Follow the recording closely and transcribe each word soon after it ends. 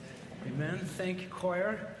Amen. Thank you,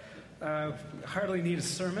 choir. Hardly need a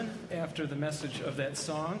sermon after the message of that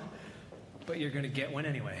song, but you're going to get one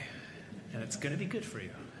anyway, and it's going to be good for you.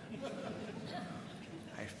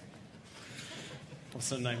 All of a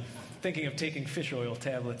sudden, I'm thinking of taking fish oil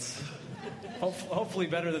tablets. Hopefully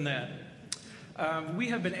better than that. We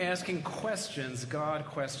have been asking questions, God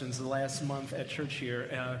questions, the last month at church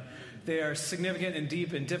here. They are significant and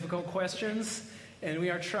deep and difficult questions, and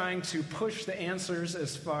we are trying to push the answers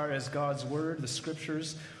as far as God's Word, the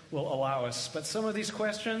Scriptures, will allow us. But some of these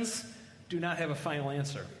questions do not have a final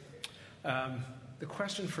answer. The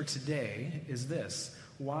question for today is this: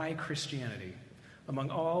 why Christianity?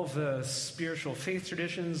 Among all the spiritual faith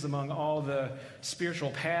traditions, among all the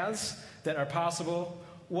spiritual paths that are possible,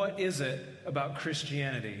 what is it about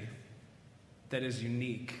Christianity that is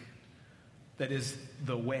unique, that is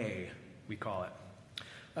the way, we call it?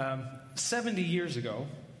 70 years ago,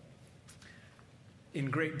 in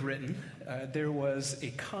Great Britain, there was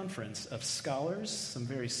a conference of scholars, some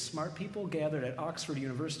very smart people gathered at Oxford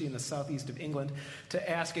University in the southeast of England to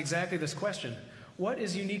ask exactly this question: what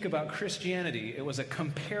is unique about Christianity? It was a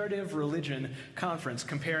comparative religion conference,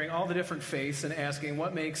 comparing all the different faiths and asking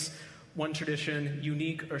what makes one tradition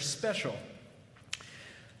unique or special.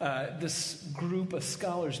 This group of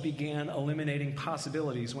scholars began eliminating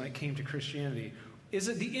possibilities when it came to Christianity. Is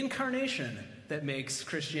it the incarnation that makes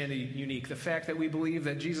Christianity unique? The fact that we believe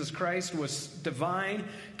that Jesus Christ was divine,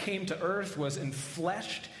 came to earth, was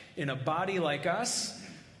enfleshed in a body like us?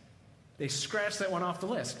 They scratched that one off the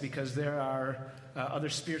list because there are other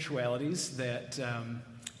spiritualities that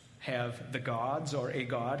have the gods or a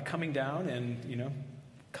god coming down and,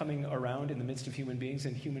 coming around in the midst of human beings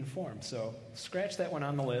in human form. So scratch that one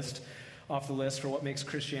off the list for what makes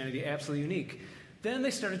Christianity absolutely unique. Then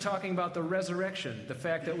they started talking about the resurrection, the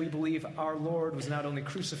fact that we believe our Lord was not only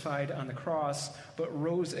crucified on the cross, but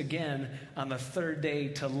rose again on the third day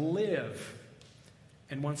to live.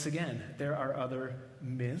 And once again, there are other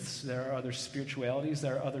myths, there are other spiritualities,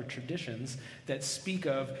 there are other traditions that speak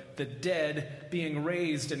of the dead being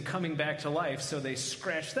raised and coming back to life, so they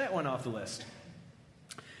scratched that one off the list.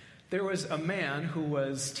 There was a man who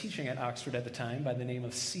was teaching at Oxford at the time by the name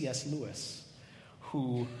of C.S. Lewis,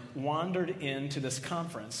 who wandered into this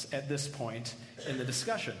conference at this point in the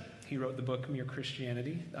discussion. He wrote the book Mere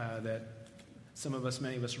Christianity that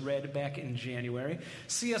many of us read back in January.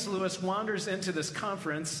 C.S. Lewis wanders into this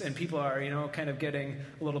conference, and people are, kind of getting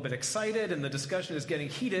a little bit excited, and the discussion is getting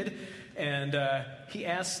heated, and he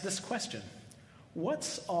asks this question: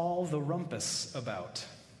 what's all the rumpus about?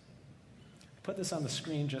 I put this on the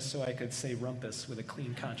screen just so I could say rumpus with a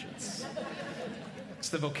clean conscience. It's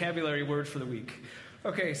the vocabulary word for the week.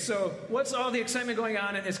 Okay, so what's all the excitement going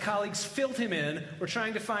on? And his colleagues filled him in. We're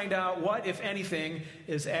trying to find out what, if anything,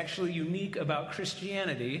 is actually unique about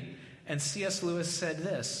Christianity. And C.S. Lewis said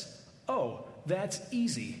this: oh, that's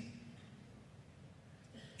easy.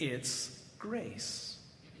 It's grace.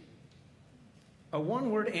 A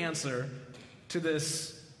one-word answer to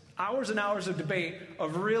this hours and hours of debate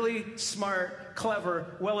of really smart, clever,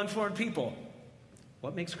 well-informed people.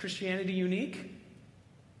 What makes Christianity unique?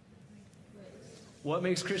 What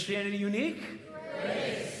makes Christianity unique?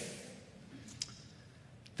 Grace.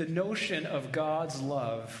 The notion of God's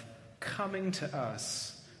love coming to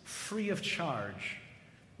us free of charge,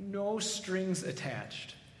 no strings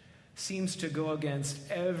attached, seems to go against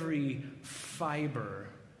every fiber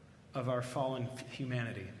of our fallen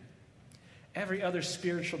humanity. Every other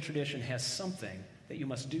spiritual tradition has something that you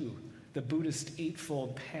must do. The Buddhist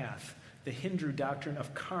Eightfold Path, the Hindu doctrine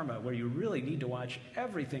of karma, where you really need to watch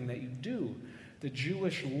everything that you do. The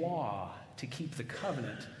Jewish law to keep the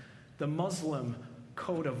covenant, the Muslim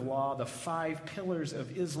code of law, the 5 pillars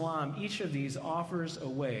of Islam. Each of these offers a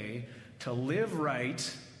way to live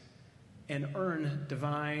right and earn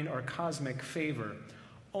divine or cosmic favor.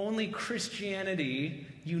 Only Christianity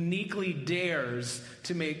uniquely dares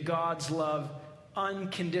to make God's love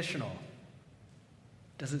unconditional.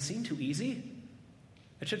 Does it seem too easy?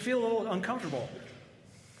 It should feel a little uncomfortable.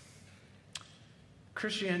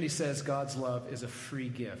 Christianity says God's love is a free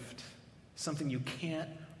gift, something you can't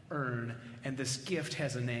earn, and this gift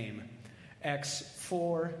has a name. Acts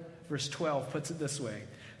 4, verse 12 puts it this way: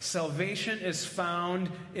 salvation is found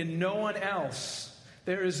in no one else.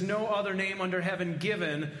 There is no other name under heaven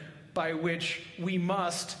given by which we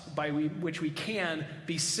can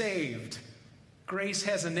be saved. Grace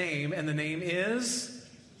has a name, and the name is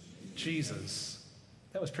Jesus.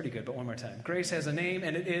 That was pretty good, but one more time. Grace has a name,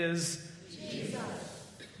 and it is Jesus.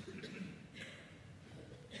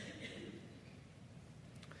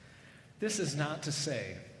 This is not to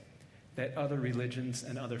say that other religions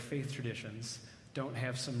and other faith traditions don't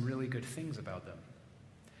have some really good things about them.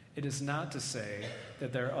 It is not to say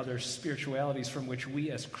that there are other spiritualities from which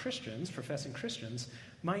we as Christians, professing Christians,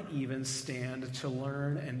 might even stand to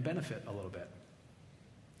learn and benefit a little bit.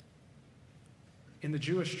 In the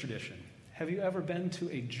Jewish tradition, have you ever been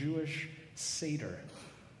to a Jewish Seder,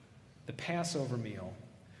 the Passover meal,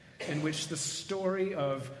 in which the story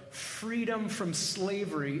of freedom from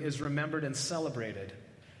slavery is remembered and celebrated?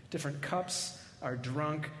 Different cups are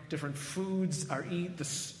drunk, different foods are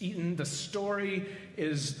eaten, the story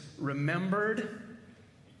is remembered.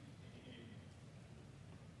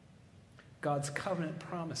 God's covenant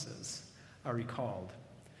promises are recalled.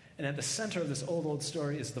 And at the center of this old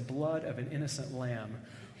story is the blood of an innocent lamb.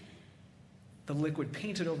 The liquid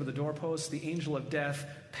painted over the doorposts, the angel of death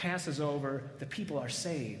passes over, the people are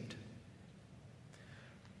saved.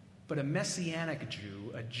 But a messianic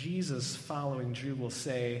Jew, a Jesus-following Jew, will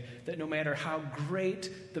say that no matter how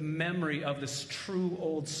great the memory of this true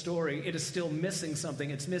old story, it is still missing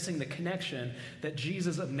something. It's missing the connection that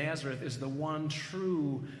Jesus of Nazareth is the one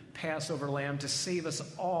true Passover lamb to save us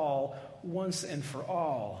all once and for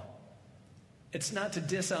all. It's not to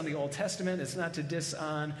diss on the Old Testament. It's not to diss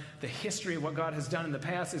on the history of what God has done in the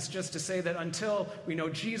past. It's just to say that until we know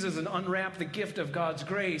Jesus and unwrap the gift of God's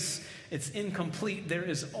grace, it's incomplete. There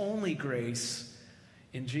is only grace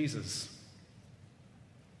in Jesus.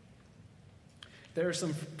 There are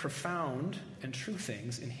some profound and true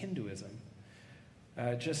things in Hinduism.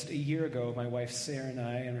 Just a year ago, my wife Sarah and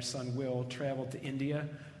I and her son Will traveled to India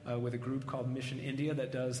with a group called Mission India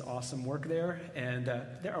that does awesome work there. And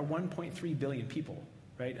there are 1.3 billion people,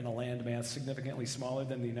 right, in a landmass significantly smaller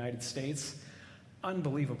than the United States.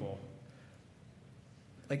 Unbelievable.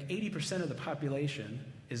 Like 80% of the population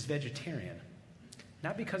is vegetarian.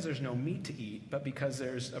 Not because there's no meat to eat, but because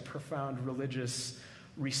there's a profound religious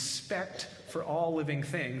respect for all living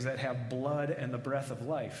things that have blood and the breath of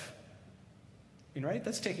life. I mean, right?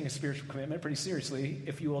 That's taking a spiritual commitment pretty seriously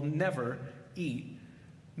if you will never eat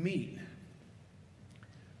meat.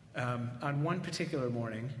 On one particular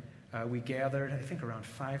morning, we gathered, I think around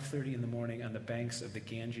 5:30 in the morning, on the banks of the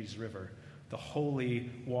Ganges River, the holy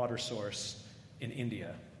water source in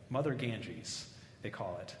India. Mother Ganges, they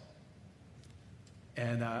call it.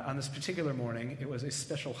 And on this particular morning, it was a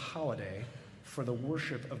special holiday for the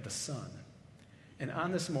worship of the sun. And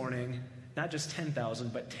on this morning, not just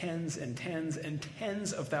 10,000, but tens and tens and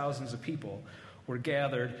tens of thousands of people were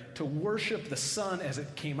gathered to worship the sun as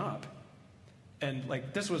it came up. And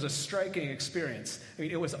this was a striking experience. I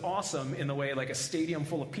mean, it was awesome in the way a stadium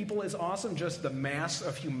full of people is awesome, just the mass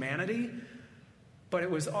of humanity. But it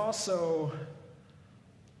was also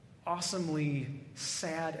awesomely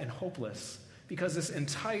sad and hopeless because this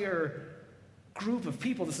entire group of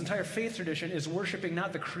people, this entire faith tradition is worshiping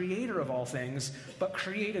not the creator of all things, but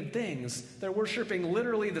created things. They're worshiping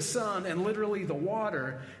literally the sun and literally the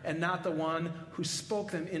water and not the one who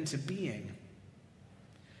spoke them into being.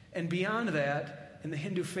 And beyond that, in the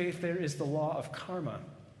Hindu faith, there is the law of karma,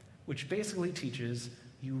 which basically teaches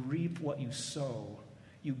you reap what you sow.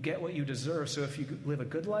 You get what you deserve. So if you live a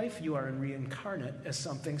good life, you are reincarnate as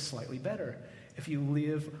something slightly better. If you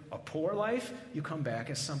live a poor life, you come back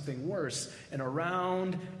as something worse. And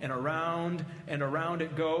around and around and around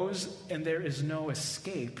it goes, and there is no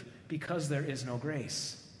escape because there is no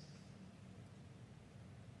grace.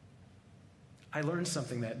 I learned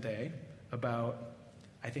something that day about,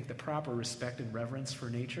 I think, the proper respect and reverence for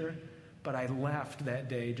nature, but I left that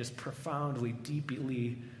day just profoundly,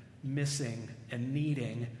 deeply missing and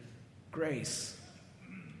needing grace.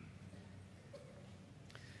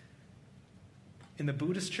 In the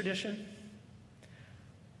Buddhist tradition,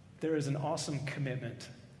 there is an awesome commitment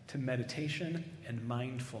to meditation and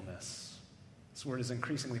mindfulness. This word is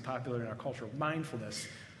increasingly popular in our culture. Mindfulness,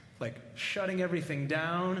 like shutting everything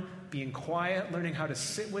down, being quiet, learning how to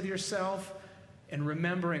sit with yourself, and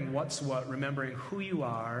remembering what's what, remembering who you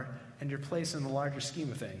are and your place in the larger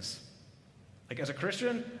scheme of things. As a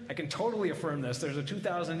Christian, I can totally affirm this. There's a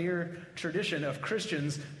 2,000-year tradition of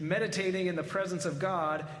Christians meditating in the presence of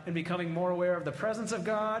God and becoming more aware of the presence of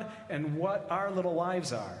God and what our little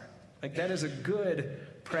lives are. That is a good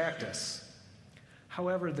practice.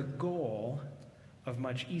 However, the goal of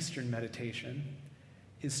much Eastern meditation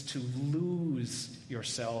is to lose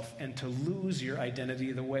yourself and to lose your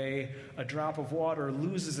identity the way a drop of water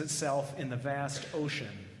loses itself in the vast ocean.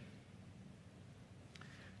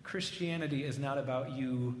 Christianity is not about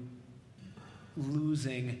you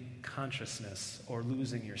losing consciousness or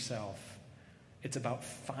losing yourself. It's about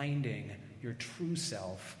finding your true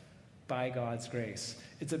self by God's grace.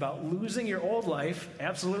 It's about losing your old life,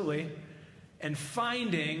 absolutely, and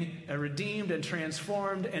finding a redeemed and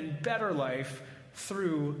transformed and better life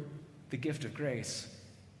through the gift of grace.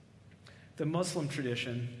 The Muslim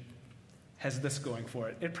tradition has this going for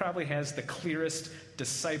it. It probably has the clearest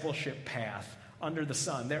discipleship path under the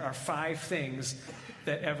sun. There are 5 things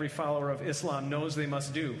that every follower of Islam knows they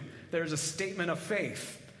must do. There's a statement of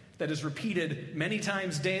faith that is repeated many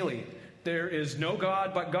times daily. There is no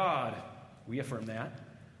God but God. We affirm that.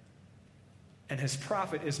 And his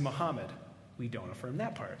prophet is Muhammad. We don't affirm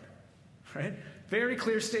that part. Right? Very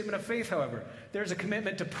clear statement of faith, however. There's a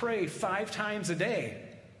commitment to pray 5 times a day,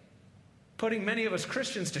 putting many of us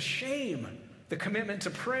Christians to shame, the commitment to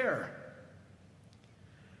prayer.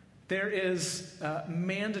 There is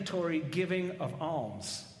mandatory giving of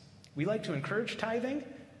alms. We like to encourage tithing.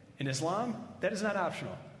 In Islam, that is not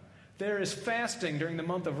optional. There is fasting during the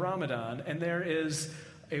month of Ramadan, and there is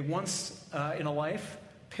a once-in-a-life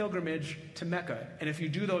pilgrimage to Mecca. And if you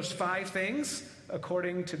do those 5 things,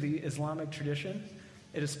 according to the Islamic tradition,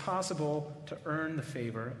 it is possible to earn the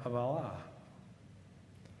favor of Allah.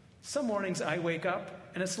 Some mornings I wake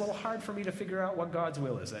up, and it's a little hard for me to figure out what God's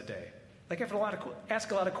will is that day. Like I have to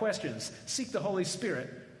ask a lot of questions, seek the Holy Spirit.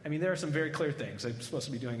 I mean, there are some very clear things I'm supposed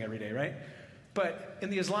to be doing every day, right? But in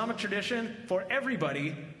the Islamic tradition, for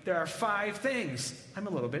everybody, there are 5 things. I'm a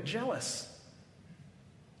little bit jealous.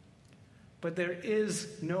 But there is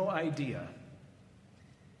no idea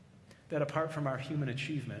that apart from our human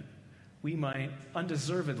achievement, we might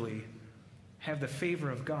undeservedly have the favor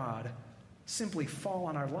of God simply fall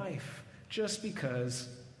on our life just because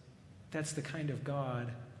that's the kind of God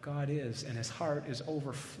God is, and his heart is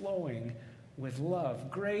overflowing with love.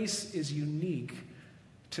 Grace is unique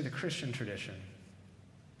to the Christian tradition.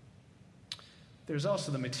 There's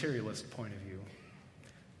also the materialist point of view.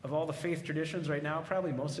 Of all the faith traditions right now,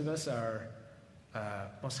 probably most of us are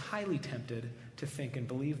most highly tempted to think and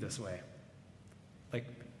believe this way. Like,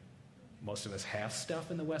 most of us have stuff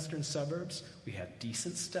in the western suburbs. We have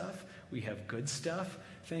decent stuff. We have good stuff.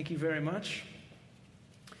 Thank you very much.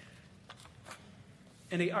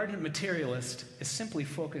 And the ardent materialist is simply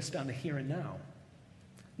focused on the here and now.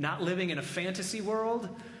 Not living in a fantasy world,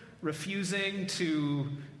 refusing to,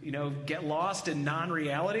 get lost in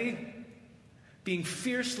non-reality, being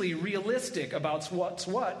fiercely realistic about what's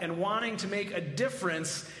what, and wanting to make a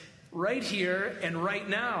difference right here and right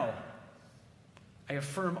now. I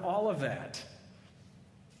affirm all of that.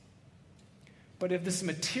 But if this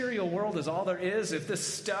material world is all there is, if this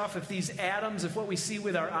stuff, if these atoms, if what we see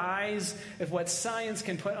with our eyes, if what science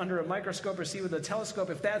can put under a microscope or see with a telescope,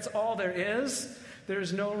 if that's all there is,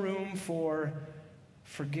 there's no room for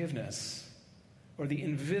forgiveness or the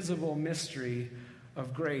invisible mystery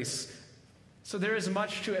of grace. So there is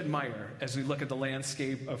much to admire as we look at the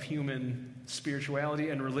landscape of human spirituality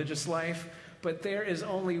and religious life, but there is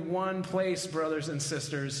only one place, brothers and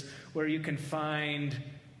sisters, where you can find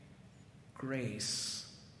grace.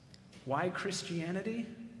 Why Christianity?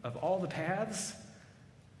 Of all the paths?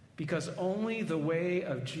 Because only the way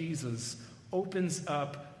of Jesus opens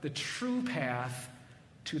up the true path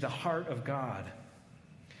to the heart of God.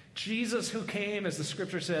 Jesus, who came, as the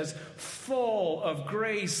scripture says, full of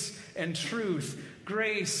grace and truth.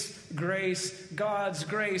 Grace, grace, God's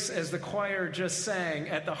grace, as the choir just sang.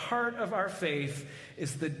 At the heart of our faith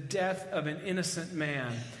is the death of an innocent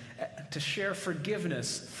man, to share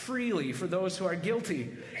forgiveness freely for those who are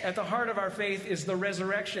guilty. At the heart of our faith is the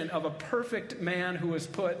resurrection of a perfect man who was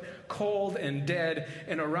put cold and dead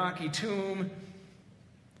in a rocky tomb,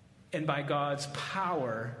 and by God's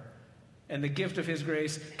power and the gift of his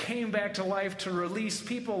grace came back to life to release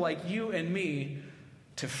people like you and me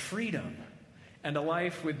to freedom and a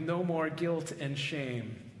life with no more guilt and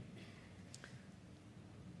shame.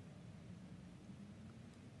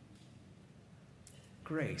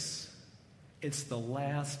 Grace. It's the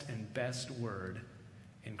last and best word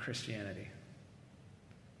in Christianity.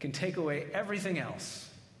 It can take away everything else.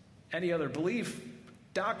 Any other belief,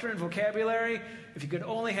 doctrine, vocabulary. If you could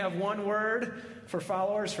only have one word for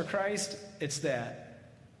followers for Christ, it's that.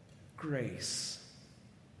 Grace.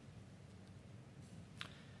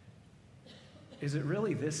 Is it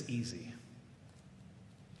really this easy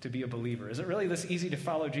to be a believer? Is it really this easy to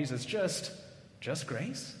follow Jesus? Just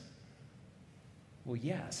grace? Well,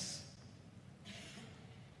 yes.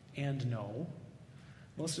 And no.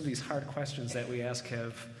 Most of these hard questions that we ask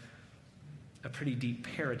have a pretty deep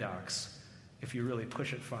paradox if you really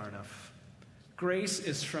push it far enough. Grace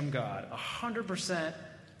is from God, 100%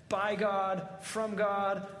 by God, from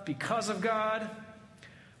God, because of God.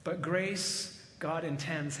 But grace, God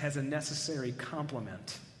intends, has a necessary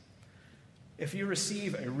complement. If you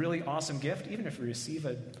receive a really awesome gift, even if you receive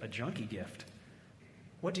a junky gift,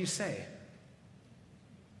 what do you say?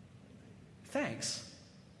 Thanks.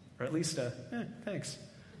 Or at least thanks.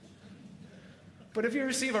 But if you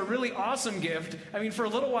receive a really awesome gift, for a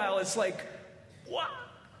little while it's like, what?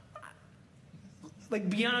 Like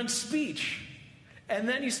beyond speech. And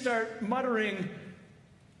then you start muttering,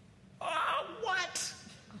 oh, what?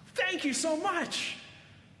 Thank you so much.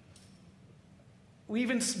 We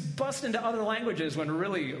even bust into other languages when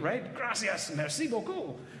really, right? Gracias, merci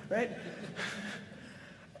beaucoup, right?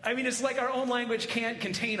 It's like our own language can't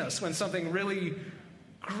contain us when something really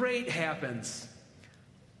great happens.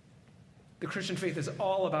 The Christian faith is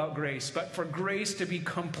all about grace, but for grace to be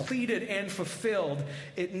completed and fulfilled,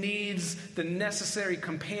 it needs the necessary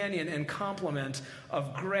companion and complement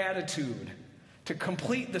of gratitude to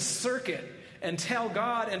complete the circuit and tell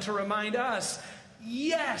God and to remind us,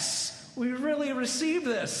 yes, we really received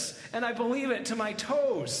this, and I believe it to my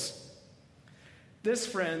toes. This,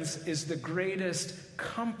 friends, is the greatest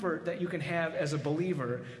comfort that you can have as a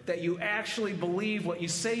believer, that you actually believe what you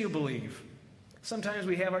say you believe. Sometimes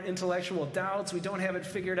we have our intellectual doubts. We don't have it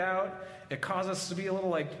figured out. It causes us to be a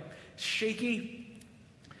little shaky.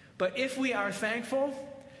 But if we are thankful,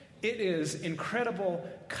 it is incredible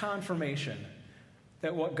confirmation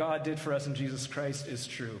that what God did for us in Jesus Christ is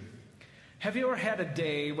true. Have you ever had a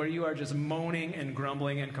day where you are just moaning and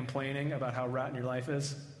grumbling and complaining about how rotten your life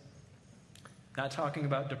is? Not talking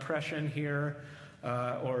about depression here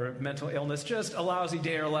or mental illness, just a lousy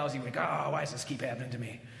day or a lousy week. Oh, why does this keep happening to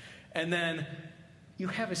me? And then you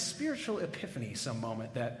have a spiritual epiphany some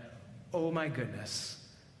moment that, oh my goodness,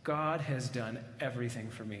 God has done everything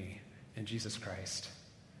for me in Jesus Christ.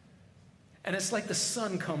 And it's like the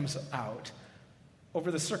sun comes out over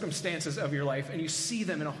the circumstances of your life and you see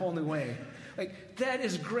them in a whole new way. That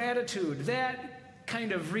is gratitude. That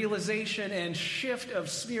kind of realization and shift of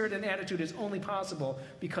spirit and attitude is only possible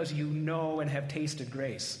because you know and have tasted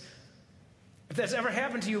grace. If that's ever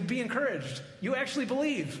happened to you, be encouraged. You actually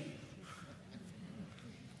believe.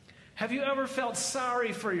 Have you ever felt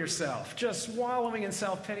sorry for yourself, just wallowing in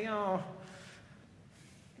self-pity? Oh,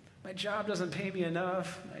 my job doesn't pay me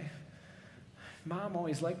enough. My mom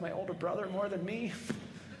always liked my older brother more than me.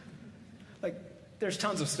 There's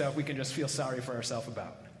tons of stuff we can just feel sorry for ourselves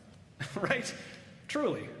about, right?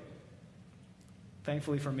 Truly.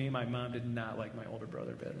 Thankfully for me, my mom did not like my older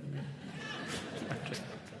brother better than me. Just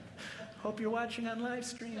hope you're watching on live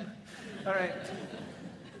stream. All right.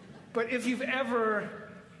 But if you've ever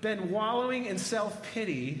been wallowing in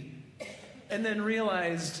self-pity and then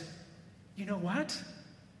realized, you know what?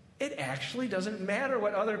 It actually doesn't matter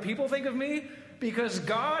what other people think of me because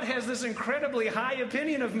God has this incredibly high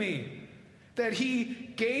opinion of me, that he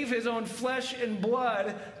gave his own flesh and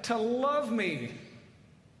blood to love me.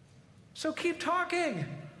 So keep talking.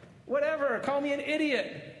 Whatever. Call me an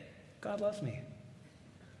idiot. God loves me.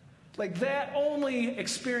 That only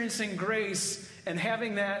experiencing grace and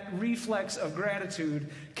having that reflex of gratitude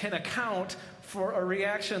can account for a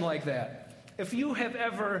reaction like that. If you have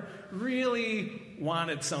ever really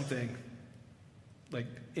wanted something,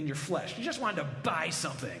 in your flesh, you just wanted to buy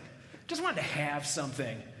something, just wanted to have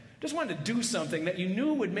something, just wanted to do something that you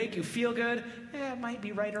knew would make you feel good, it might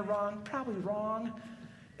be right or wrong, probably wrong.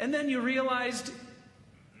 And then you realized,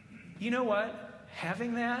 you know what?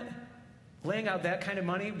 Having that, laying out that kind of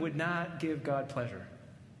money would not give God pleasure.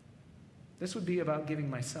 This would be about giving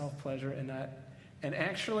myself pleasure and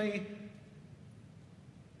actually,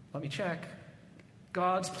 let me check.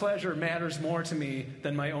 God's pleasure matters more to me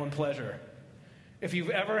than my own pleasure. If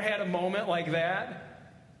you've ever had a moment like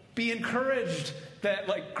that, be encouraged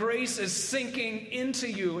that grace is sinking into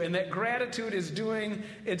you and that gratitude is doing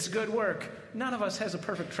its good work. None of us has a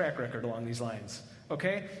perfect track record along these lines,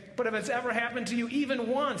 okay? But if it's ever happened to you even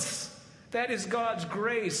once, that is God's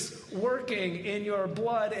grace working in your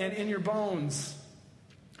blood and in your bones.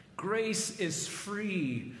 Grace is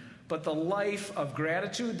free, but the life of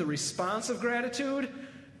gratitude, the response of gratitude,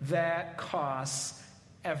 that costs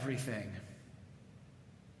everything.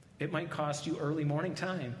 It might cost you early morning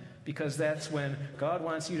time because that's when God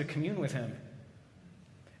wants you to commune with him.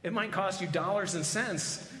 It might cost you dollars and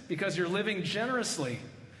cents because you're living generously.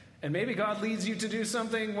 And maybe God leads you to do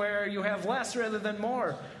something where you have less rather than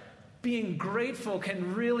more. Being grateful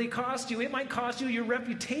can really cost you. It might cost you your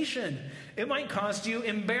reputation. It might cost you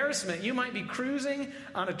embarrassment. You might be cruising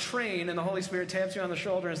on a train and the Holy Spirit taps you on the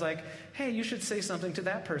shoulder and is like, hey, you should say something to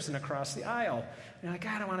that person across the aisle. And you're like,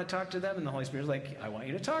 God, I want to talk to them. And the Holy Spirit's like, I want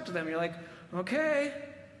you to talk to them. And you're like, okay.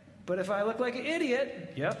 But if I look like an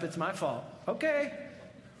idiot, yep, it's my fault. Okay.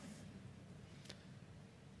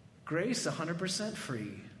 Grace 100%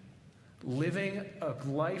 free. Living a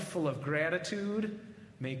life full of gratitude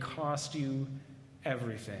may cost you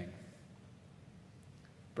everything.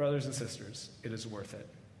 Brothers and sisters, it is worth it.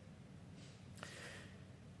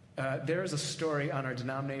 There's a story on our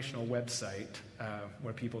denominational website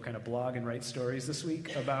where people kind of blog and write stories this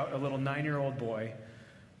week about a little 9-year-old boy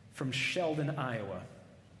from Sheldon, Iowa.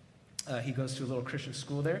 He goes to a little Christian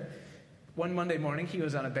school there. One Monday morning, he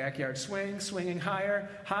was on a backyard swing, swinging higher,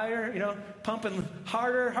 pumping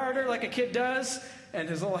harder like a kid does, and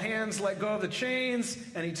his little hands let go of the chains,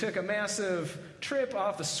 and he took a massive trip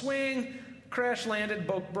off the swing, crash landed,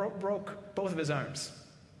 broke both of his arms.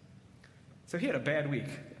 So he had a bad week.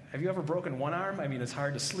 Have you ever broken one arm? I mean, it's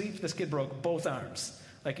hard to sleep. This kid broke both arms.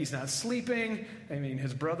 Like, he's not sleeping. I mean,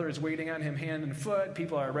 his brother is waiting on him hand and foot.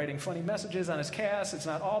 People are writing funny messages on his cast. It's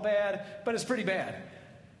not all bad, but it's pretty bad.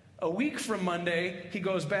 A week from Monday, he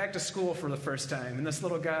goes back to school for the first time. And this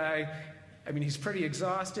little guy, I mean, he's pretty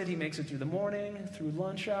exhausted. He makes it through the morning, through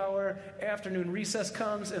lunch hour. Afternoon recess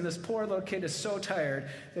comes, and this poor little kid is so tired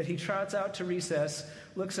that he trots out to recess,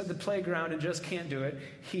 looks at the playground, and just can't do it.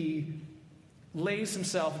 He lays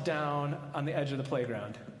himself down on the edge of the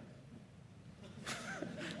playground.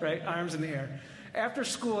 Right? Arms in the air. After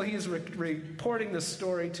school, he is reporting this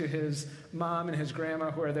story to his mom and his grandma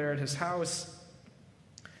who are there at his house.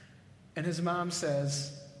 And his mom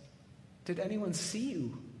says, "Did anyone see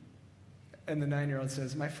you?" And the 9-year-old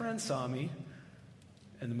says, "My friend saw me."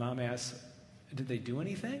 And the mom asks, "Did they do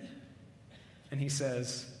anything?" And he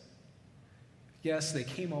says, "Yes, they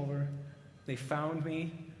came over, they found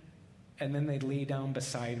me, and then they lay down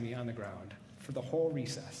beside me on the ground for the whole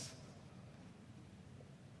recess."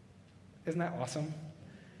 Isn't that awesome?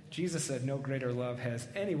 Jesus said no greater love has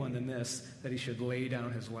anyone than this, that he should lay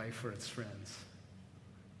down his life for his friends.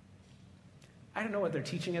 I don't know what they're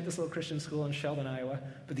teaching at this little Christian school in Sheldon, Iowa,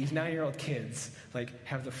 but these 9-year-old kids,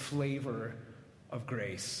 have the flavor of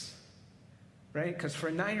grace. Right? Because for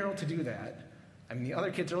a 9-year-old to do that, I mean, the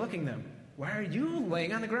other kids are looking at them. Why are you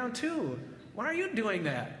laying on the ground too? Why are you doing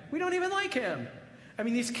that? We don't even like him. I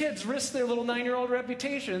mean, these kids risk their little 9-year-old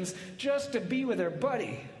reputations just to be with their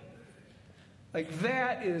buddy.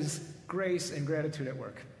 That is grace and gratitude at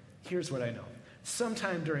work. Here's what I know.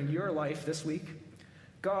 Sometime during your life this week,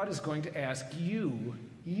 God is going to ask you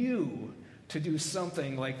to do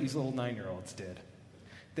something like these little 9-year-olds did.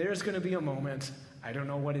 There's going to be a moment, I don't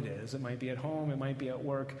know what it is, it might be at home, it might be at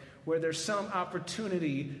work, where there's some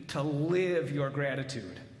opportunity to live your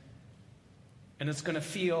gratitude. And it's going to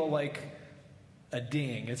feel like a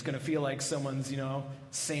ding. It's going to feel like someone's,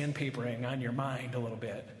 sandpapering on your mind a little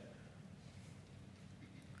bit.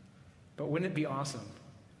 But wouldn't it be awesome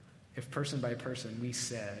if person by person we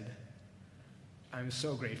said, "I'm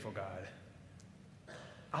so grateful, God.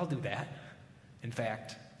 I'll do that. In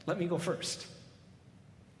fact, let me go first."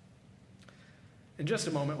 In just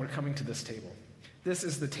a moment, we're coming to this table. This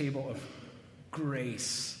is the table of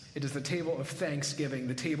grace. It is the table of thanksgiving,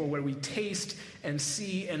 the table where we taste and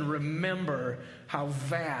see and remember how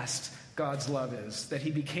vast God's love is, that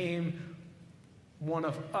he became one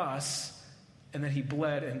of us, and that he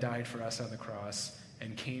bled and died for us on the cross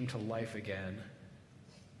and came to life again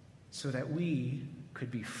so that we could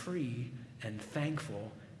be free and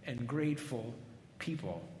thankful and grateful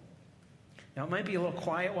people. Now, it might be a little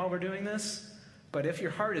quiet while we're doing this, but if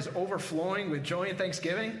your heart is overflowing with joy and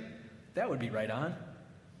thanksgiving, that would be right on.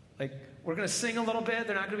 We're going to sing a little bit.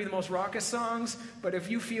 They're not going to be the most raucous songs, but if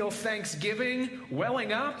you feel thanksgiving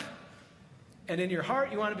welling up, and in your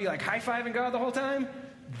heart you want to be high-fiving God the whole time,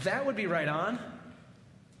 that would be right on.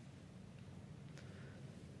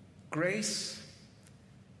 Grace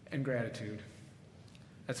and gratitude.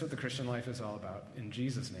 That's what the Christian life is all about. In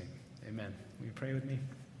Jesus' name, amen. Will you pray with me?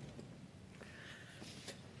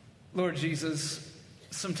 Lord Jesus,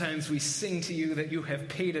 sometimes we sing to you that you have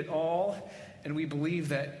paid it all, and we believe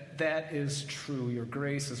that that is true. Your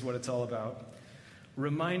grace is what it's all about.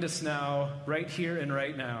 Remind us now, right here and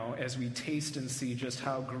right now, as we taste and see just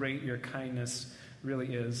how great your kindness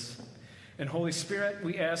really is. And Holy Spirit,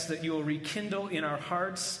 we ask that you will rekindle in our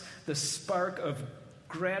hearts the spark of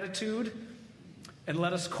gratitude, and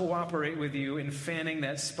let us cooperate with you in fanning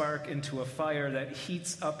that spark into a fire that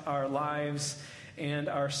heats up our lives and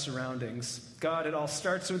our surroundings. God, it all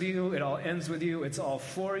starts with you, it all ends with you, it's all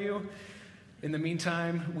for you. In the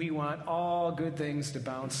meantime, we want all good things to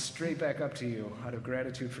bounce straight back up to you out of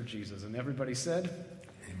gratitude for Jesus. And everybody said,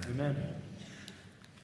 Amen. Amen.